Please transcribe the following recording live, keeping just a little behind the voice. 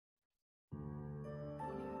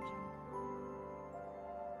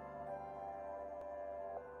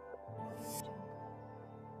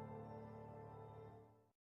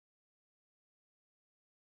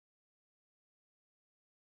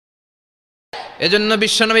এজন্য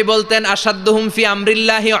বিশ্বনবী বলতেন আসাদ্দুহুম ফি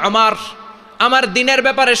আমরিল্লাহি উমর, আমার দিনের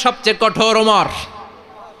ব্যাপারে সবচেয়ে কঠোর ওমর।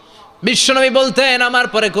 বিশ্বনবী বলতেন আমার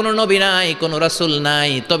পরে কোনো নবী নাই, কোনো রাসূল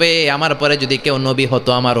নাই, তবে আমার পরে যদি কেউ নবী হতো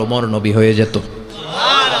আমার ওমর নবী হয়ে যেত।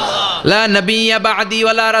 লা নবিয়্যা বা'দি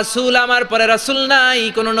ওয়ালা রাসূল, আমার পরে রাসূল নাই,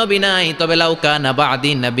 কোনো নবী নাই, তবে লাউ কানা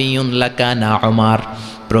বা'দি নবিয়্যুন লাকানা উমর।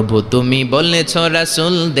 প্রভু তুমি বলেছ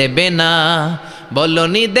রাসূল দেবে না,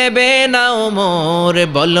 বলনি দেবে না ওমর,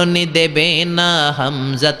 বলনি দেবে না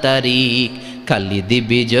হামজা তারিক, খালিদ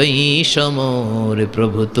বিজয়ী সমর।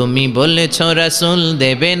 প্রভু তুমি বলেছ রাসূল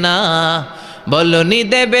দেবে না, বলনি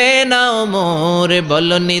দেবে না ওমর,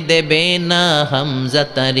 বলনি দেবে না হামজা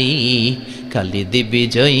তারিক, খালিদ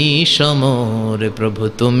বিজয়ী সমর। প্রভু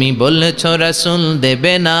তুমি বলেছ রাসূল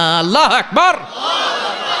দেবে না। আল্লাহু আকবার।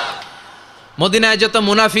 মদিনায় যত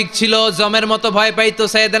মুনাফিক ছিল জমের মতো ভয় পাইতো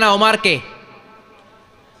সাইয়েদনা ওমরকে।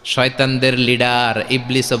 শয়তানদের লিডার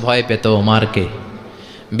ইবলিসও ভয় পেত ওমরকে।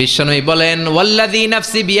 বিশ্বনবী বলেন ওয়াল্লাযী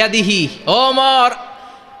নাফসি বিয়াদিহি, ওমর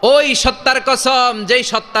ওই সত্তার কসম যেই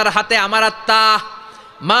সত্তার হাতে আমার আত্মা,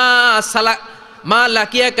 মা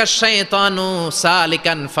লাকিয়াকা শাইতানু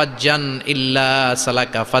সালিকান ফাজ্জান ইল্লা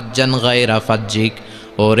সালাকা ফাজ্জান গায়রা ফাজ্জিক।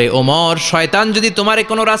 ওরে ওমর, শয়তান যদি তোমারে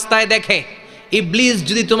কোনো রাস্তায় দেখে, ইবলিস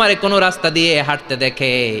যদি তোমারে কোনো রাস্তা দিয়ে হাঁটতে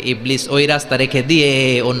দেখে, ইবলিস ওই রাস্তা রেখে দিয়ে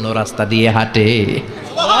অন্য রাস্তা দিয়ে হাঁটে।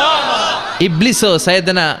 ইবলিসও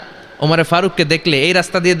সাইয়েদনা ওমরে ফারুককে দেখলে, এই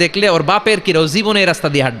রাস্তা দিয়ে দেখলে ওর বাপের কি ও জীবনে এই রাস্তা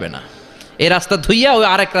দিয়ে হাঁটবে না, এই রাস্তা ধুইয়া ওই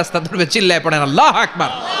আরেক রাস্তা ধরবে। চিল্লায় পড়েন আল্লাহু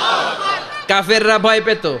আকবার। কাফেররা ভয়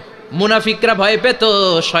পেত, মুনাফিকরা ভয় পেত,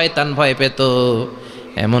 শয়তান ভয় পেত,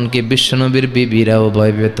 এমনকি বিশ্বনবীর বিবিরাও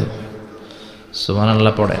ভয় পেত।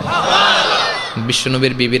 সুবহানাল্লাহ পড়েন।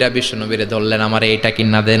 বিশ্বনবীর বিবিরা বিশ্বনবীরে ধরলেন আমার এইটা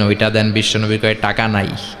কিনা দেন ওইটা দেন। বিশ্বনবী কয় টাকা নাই,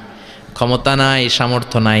 ক্ষমতা নাই,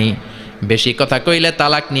 সামর্থ্য নাই, বেশি কথা কইলে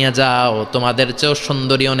তালাক নিয়ে যাও, তোমাদের চেয়েও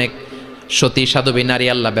সুন্দরী অনেক সতী সাধবী নারী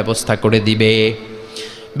আল্লাহ ব্যবস্থা করে দিবে।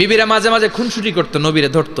 বিবিরা মাঝে মাঝে খুনসুটি করতো, নবীরে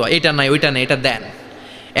ধরতো, এটা নাই ওইটা নাই এটা দেন।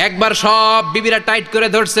 একবার সব বিবিরা টাইট করে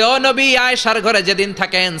ধরছে, ও নবী আয়েশার ঘরে যেদিন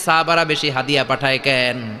থাকেন সাহাবারা বেশি হাদিয়া পাঠায়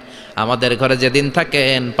কেন, আমাদের ঘরে যেদিন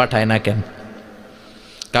থাকেন পাঠায় না কেন?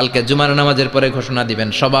 কালকে জুমার নামাজের পরে ঘোষণা দিবেন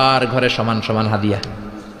সবার ঘরে সমান সমান হাদিয়া।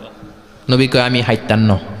 নবী কয় আমি হাইতান্ন।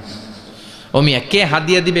 ও মিয়া কে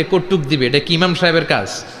হাদিয়া দিবে, কটুক দিবে, এটা কি ইমাম সাহেবের কাজ?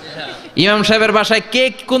 ইমাম সাহেবের বাসায় কে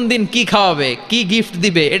কোন দিন কি খাওয়াবে, কি গিফট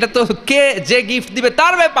দিবে, এটা তো কে যে গিফট দিবে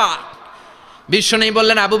তার ব্যাপার। বিশ্বনবী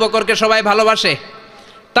বললেন আবু বকরকে সবাই ভালোবাসে,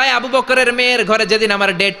 তাই আবু বকরের মেয়ের ঘরে যেদিন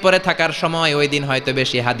আমার ডেট পরে থাকার সময় ওই দিন হয়তো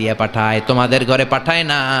বেশি হাদিয়া পাঠায়, তোমাদের ঘরে পাঠায়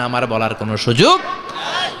না, আমার বলার কোনো সুযোগ।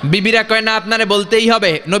 বিবিরা কয় না আপনারে বলতেই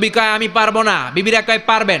হবে। নবী কয় আমি পারবো না, বিবিরা কয়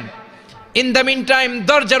পারবেন। ইন দ্য মিন টাইম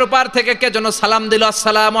দরজার উপর থেকে কে যেন সালাম দিল,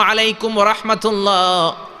 আসসালামু আলাইকুম ওয়া রাহমাতুল্লাহ।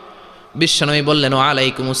 বিশ্বনবী বললেন ওয়া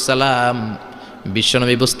আলাইকুম আসসালাম।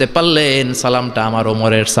 বিশ্বনবী বুঝতে পারলেন সালামটা আমার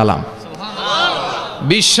ওমরের সালাম।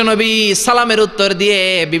 বিশ্বনবী সালামের উত্তর দিয়ে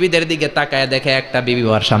বিবিদের দিকে তাকায় দেখে একটা বিবি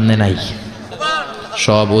ওর সামনে নাই,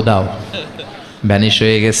 সব উদাও, ভ্যানিশ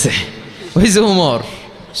হয়ে গেছে। ওই যে ওমর,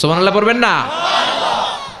 সুবহানাল্লাহ পড়বেন না?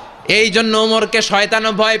 এই জন্য ওমরকে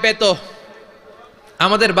শয়তানও ভয় পেত।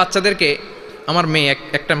 আমাদের বাচ্চাদেরকে, আমার মেয়ে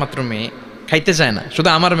একটা মাত্র মেয়ে, খাইতে চায় না, শুধু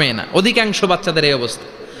আমার মেয়ে না, অধিকাংশ বাচ্চাদের এই অবস্থা।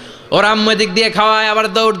 ওর আম্মু এদিক দিয়ে খাওয়ায়, আবার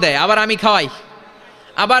দৌড় দেয়, আবার আমি খাওয়াই,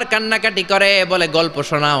 আবার কান্নাকাটি করে, বলে গল্প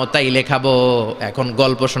শোনাও তাইলে খাবো। এখন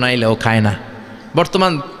গল্প শোনাইলেও খায় না।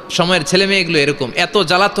 বর্তমান সময়ের ছেলে মেয়েগুলো এরকম, এত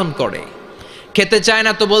জ্বালাতন করে, খেতে চায়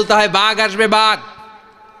না তো বলতে হয় বাঘ আসবে বাঘ,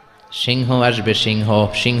 সিংহ আসবে সিংহ,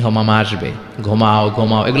 সিংহ মামা আসবে, ঘুমাও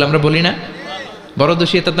ঘুমাও, এগুলো আমরা বলি না? বড়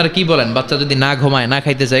দোষী তো আপনারা কি বলেন? বাচ্চা যদি না ঘুমায় না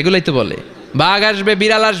খাইতে চায় এগুলোই তো বলে। বাঘ আসবে,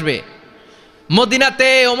 বিড়াল আসবে। মদিনাতে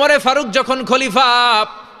ওমরে ফারুক যখন খলিফা,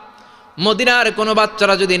 মদিনার কোনো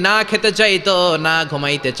বাচ্চারা যদি না খেতে চাইতো, না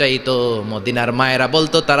ঘুমাইতে চাইতো, মদিনার মায়েরা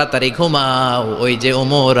বলতো তাড়াতাড়ি ঘুমাও, ওই যে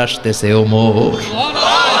ওমর আসতেছে ওমর।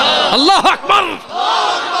 আল্লাহু আকবার।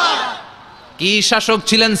 কি শাসক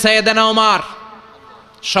ছিলেন সাইয়েদনা ওমর!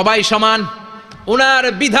 সবাই সমান, উনার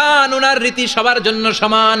বিধান উনার রীতি সবার জন্য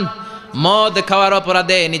সমান। মদ খাওয়ার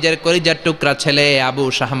অপরাধে নিজের কলিজার টুকরা ছেলে আবু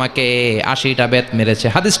শাহমাকে 80টা বেত মেরেছে।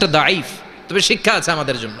 হাদিসটা দাঈফ, তবে শিক্ষা আছে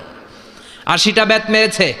আমাদের জন্য। 80টা বেত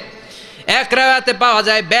মেরেছে। এক রাওয়াতে পাওয়া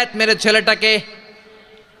যায় বেত মেরে ছেলেটাকে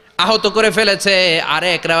আহত করে ফেলেছে, আর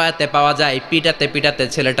এক রাওয়াতে পাওয়া যায় পিটাতে পিটাতে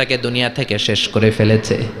ছেলেটাকে দুনিয়া থেকে শেষ করে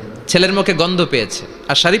ফেলেছে। ছেলের মুখে গন্ধ পেয়েছে।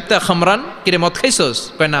 আর শারিবতা খামরান, কিরে মদ খাইছস?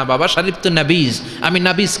 কয় না বাবা, শারিব তো নাবিজ, আমি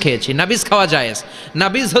নাবিজ খেয়েছি। নাবিজ খাওয়া যায়।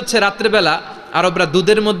 নাবিজ হচ্ছে রাত্রেবেলা আরবরা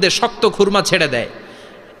দুধের মধ্যে শক্ত খুরমা ছেড়ে দেয়।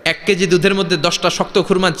 1 কেজি দুধের মধ্যে 10টা শক্ত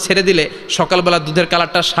খুরমা ছেড়ে দিলে সকালবেলা দুধের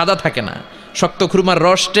কালারটা সাদা থাকে না, শক্ত খুরমার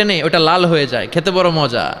রস টেনে ওটা লাল হয়ে যায়, খেতে বড়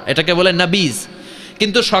মজা, এটাকে বলে নাবিজ।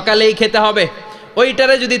 কিন্তু সকালেই খেতে হবে।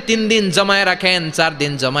 ওইটারে যদি 3 দিন জমায় রাখেন, 4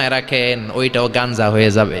 দিন জমায় রাখেন, ওইটাও গাঞ্জা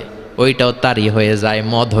হয়ে যাবে, ওইটাও তারি হয়ে যায়,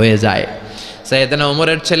 মদ হয়ে যায়। সাইয়েদনা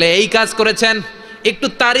ওমরের ছেলে এই কাজ করেছেন, একটু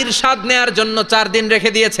তারির স্বাদ নেয়ার জন্য 4 দিন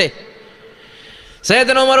রেখে দিয়েছে।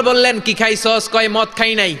 সাইয়েদনা ওমর বললেন, কি খাইছস? কয় মদ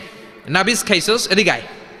খাই নাই। নাবিজ খাইছস? এদিকে আয়,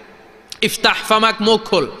 ইফতাহ ফামাক, মুখ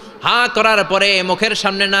খোল। হা করার পরে মুখের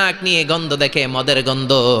সামনে নাক নিয়ে গন্ধ দেখে মদের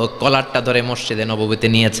গন্ধ, কলারটা ধরে মসজিদে নববীতে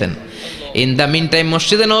নিয়েছেন। ইন দ্য মিন টাইম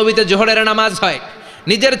মসজিদে নববীতে জোহরের নামাজ হয়।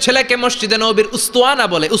 নিজের ছেলেকে মসজিদে নববীর উস্তুয়ানা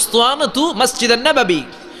বলে, উস্তুয়ানাতু মসজিদুন নববী,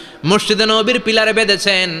 মসজিদে নববীর পিলারে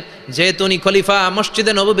বেঁধেছেন। যেহেতু উনি খলিফা,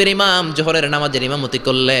 মসজিদে নববীর ইমাম, জোহরের নামাজের ইমামতি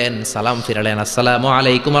করলেন। সালাম ফিরালেন, আসসালামু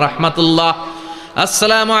আলাইকুম রাহমাতুল্লাহ,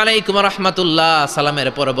 আসসালামু আলাইকুম রাহমাতুল্লাহ। সালামের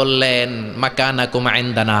পর বললেন, মাকানাকুম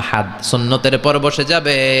ইনদানা হাদ, সুন্নতের পর বসে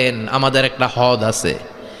যাবেন, আমাদের একটা হদ আছে।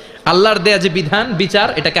 আল্লাহর দেয়া যে বিধান, বিচার,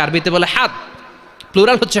 এটাকে আরবিতে বলে হাদ,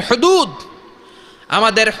 প্লুরাল হচ্ছে হুদুদ।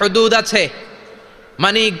 আমাদের হুদুদ আছে,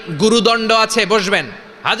 মানে গুরুদণ্ড আছে, বসবেন।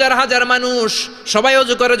 হাজার হাজার মানুষ সবাই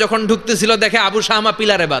ওযু করে যখন ঢুকতেছিল, দেখে আবু শামা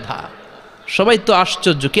পিলারে বাঁধা। সবাই তো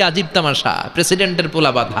আশ্চর্য, কি আজীব তামাশা, প্রেসিডেন্টের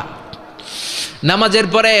পোলা বাঁধা। নামাজের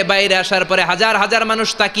পরে বাইরে আসার পরে হাজার হাজার মানুষ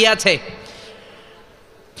তাকিয়ে আছে।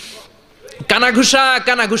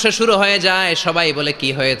 কানাঘুষা শুরু হয়ে যায়। সবাই বলে, কি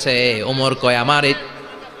হয়েছে? ওমর কয়, আমার এই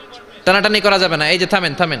টানাটানি করা যাবে না। এই যে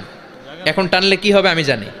থামেন থামেন, এখন টানলে কি হবে আমি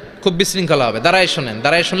জানি, খুব বিশৃঙ্খলা হবে। দাঁড়ায় শোনেন,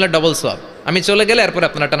 দাঁড়ায় শুনলে ডবল সওয়াব। আমি চলে গেলে এরপরে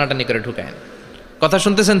আপনারা টানাটানি করে ঢুকায়েন। কথা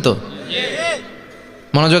শুনতেছেন তো?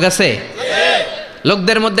 মনোযোগ আছে?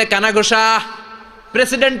 লোকদের মধ্যে কানাঘুষা।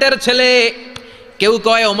 প্রেসিডেন্টের ছেলে, কেউ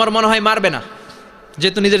কয় ওমর মনে হয় মারবে না,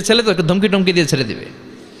 যেহেতু নিজের ছেলে তো একটু ধমকি টমকি দিয়ে ছেড়ে দিবে।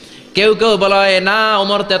 কেউ কেউ বলে, না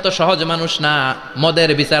ওমর তো এত সহজ মানুষ না, মদের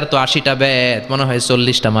বিচার তো 80টা বেদ, মনে হয়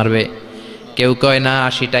 40টা মারবে। কেউ কয় না,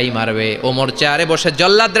 80টাই মারবে। ওমর চেয়ারে বসে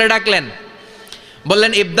জল্লাদরে ডাকলেন,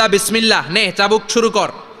 বললেন, ইবদা বিসমিল্লাহ, নে চাবুক শুরু কর।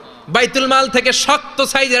 বাইতুল মাল থেকে শক্ত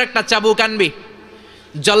সাইজের একটা চাবুক আনবি।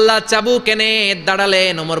 জল্লাদ চাবুক এনে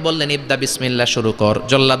দাঁড়ালেন। ওমর বললেন, ইবদা বিসমিল্লাহ, শুরু কর।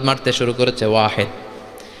 জল্লাদ মারতে শুরু করেছে। ওয়াহেদ,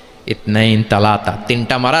 ইতনাইন, তালাতা,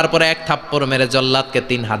 3টা মারার পরে এক থাপ্পড় মেরে জল্লাদকে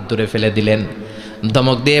 3 হাত দূরে ফেলে দিলেন।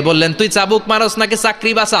 ধমক দিয়ে বললেন, তুই চাবুক মারস নাকি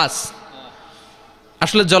চাকরি বাসাস?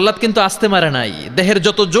 আসলে জল্লাদ কিন্তু আস্তে মারে নাই, দেহের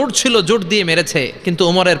যত জোর ছিল জোর দিয়ে মেরেছে, কিন্তু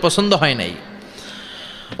ওমরের পছন্দ হয় নাই।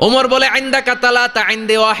 ওমর বলে, আইন্দা তালাতা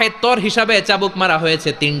আইন্দে ওয়াহেদ, তোর হিসাবে চাবুক মারা হয়েছে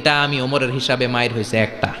 3টা, আমি ওমরের হিসাবে মায়ের হয়েছে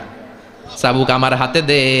 1টা। চাবুক আমার হাতে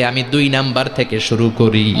দে, আমি 2 নাম্বার থেকে শুরু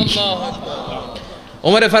করি।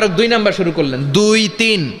 ওমরে ফারুক 2 নাম্বার শুরু করলেন। 2,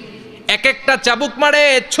 3, এক একটা চাবুক মারে,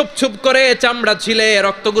 ছুপ ছুপ করে চামড়া ছিলে,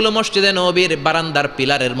 রক্তগুলো মসজিদে নববীর বারান্দার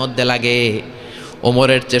পিলারের মধ্যে লাগে।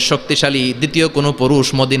 ওমরের চেয়ে শক্তিশালী দ্বিতীয় কোনো পুরুষ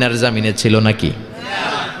মদিনার জামিনে ছিল নাকি?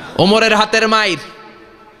 ওমরের হাতের মাইর।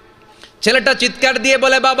 ছেলেটা চিৎকার দিয়ে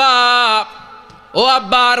বলে, বাবা, ও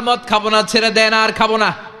আব্বা, আর মদ খাবো না, ছেড়ে দেন, আর খাবো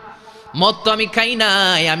না। মদ তো আমি খাই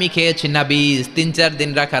নাই, আমি খেয়েছি নাবিজ, 3-4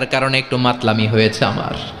 দিন রাখার কারণে একটু মাতলামি হয়েছে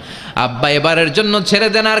আমার। আব্বা, এবারের জন্য ছেড়ে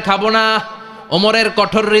দেন, আর খাবো না। ওমরের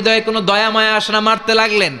কঠোর হৃদয়ে কোনো দয়া মায়া আসে না, মারতে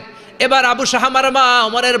লাগলেন। এবার আবু শাহামার মা,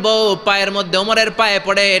 ওমরের বউ, পায়ের মধ্যে ওমরের পায়ে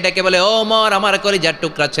পড়ে ডেকে বলে, ও ওমর, আমার কলিজার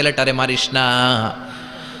টুকরা ছেলেটারে মারিস না।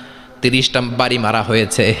 30টা বাড়ি মারা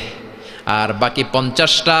হয়েছে, আর বাকি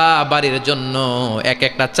 50টা বাড়ির জন্য এক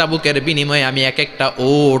একটা চাবুকের বিনিময়ে আমি এক একটা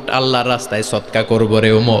ওট আল্লাহর রাস্তায় সদকা করবো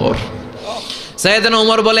রে ওমর। সাইয়েদনা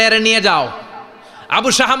ওমর বলে, এর নিয়ে যাও। আবু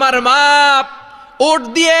শাহামার মা ওট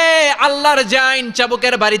দিয়ে আল্লাহর জাইন,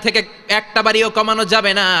 চাবুকের বাড়ি থেকে একটা বাড়িও কমানো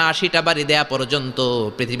যাবে না, 80টা বাড়ি দেয়া পর্যন্ত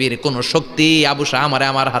পৃথিবীর কোন শক্তি আবু শাহামারে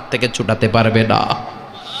আমার হাত থেকে ছুটাতে পারবে না।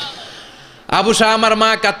 আবু শাহামার মা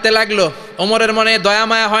কাঁদতে লাগলো। ওমরের মনে দয়া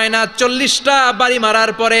মায়া হয় না। 40টা বাড়ি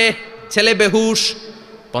মারার পরে ছেলে বেহুশ,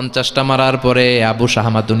 50টা মারার পরে আবু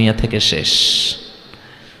শাহামা দুনিয়া থেকে শেষ।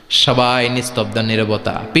 সবাই নিস্তব্ধ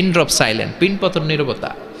নীরবতা, পিন ড্রপ সাইলেন্ট, পিন পতন নীরবতা।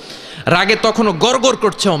 রাগে তখনও গড়গড়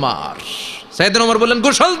করছে ওমর। সাইয়েদনা ওমর বললেন,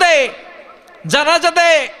 গোসল দে, জানাজা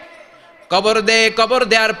দে, কবর দে। কবর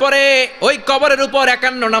দেওয়ার পরে ওই কবরের উপর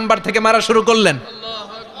 51 নাম্বার থেকে মারা শুরু করলেন।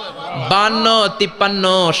 52,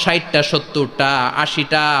 53, 60টা, 70টা,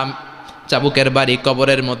 80টা চাবুকের বাড়ি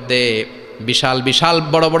কবরের মধ্যে, বিশাল বিশাল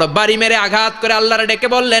বড় বড় বাড়ি মেরে আঘাত করে আল্লাহরে ডেকে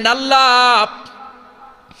বললেন, আল্লাহ,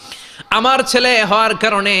 আমার ছেলে হওয়ার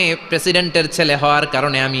কারণে, প্রেসিডেন্টের ছেলে হওয়ার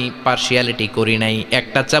কারণে আমি পার্সিয়ালিটি করি নাই,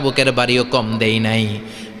 একটা চাবুকের বাড়িও কম দেই নাই।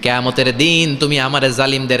 কিয়ামতের দিন তুমি আমারে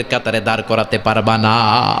জালিমদের কাতারে দাঁড় করাতে পারবা না।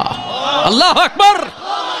 আল্লাহু আকবার।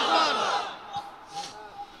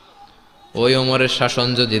 ওই ওমরের শাসন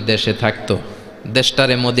যদি দেশে থাকতো,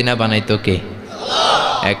 দেশটারে মদিনা বানাইতো কে?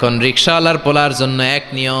 এখন রিকশাওয়ালার পোলার জন্য এক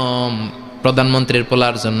নিয়ম, প্রধানমন্ত্রীর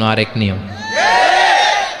পোলার জন্য আরেক নিয়ম,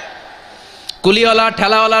 কুলিওয়ালা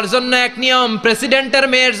ঠেলাওয়ালার জন্য এক নিয়ম, প্রেসিডেন্টের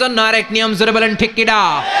মেয়ের জন্য আরেক নিয়ম। জোরে বলেন ঠিক কিনা?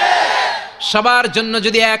 সবার জন্য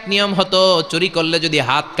যদি এক নিয়ম হতো, চুরি করলে যদি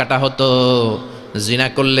হাত কাটা হতো, জিনা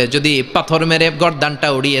করলে যদি পাথর মেরে গর্দানটা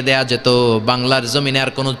উড়িয়ে দেয়া যেত, বাংলার জমিনে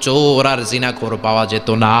আর কোনো চোর আর জিনাখোর পাওয়া যেত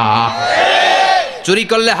না। চুরি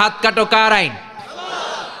করলে হাত কাটো কার আইন?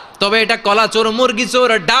 তবে এটা কলা চোর, মুরগি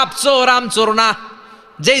চোর, ডাব চোর, আম চোর না।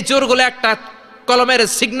 যেই চোরগুলো একটা কলমের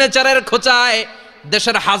সিগনেচারের খোঁচায়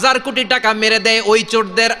দেশের 1000 কোটি টাকা মেরে দেয়, ওই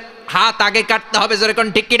চোরদের হাত আগে কাটতে হবে। জোরে কোন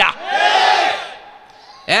ঠিক কিনা?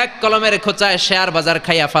 এক কলমের খোঁচায় শেয়ার বাজার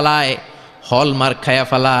খাইয়া ফেলায়, হলমার্ক খাইয়া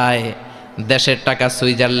ফেলায়, দেশের টাকা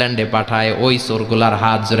সুইজারল্যান্ডে পাঠায়, ওই চোরগুলার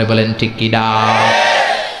হাত। জোরে বলেন ঠিক কিনা?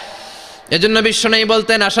 এজন্য বিশ্বনবী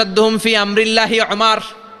বলতেন, আসাদুহুম ফি আমরিল্লাহি উমর।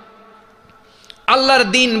 আল্লাহর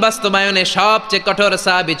দিন বাস্তবায়নে সবচেয়ে কঠোর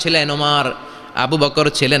সাহাবী ছিলেন উমর। আবু বকর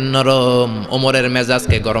ছিলেন নরম, ওমরের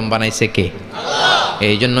মেজাজকে গরম বানাইছে কে? আল্লাহ।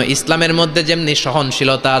 এই জন্য ইসলামের মধ্যে যেমনি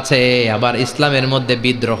সহনশীলতা আছে, আবার ইসলামের মধ্যে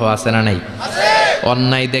বিদ্রোহ আছে না নাই? আছে।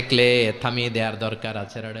 অন্যায় দেখলে থামিয়ে দেওয়ার দরকার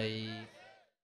আছে।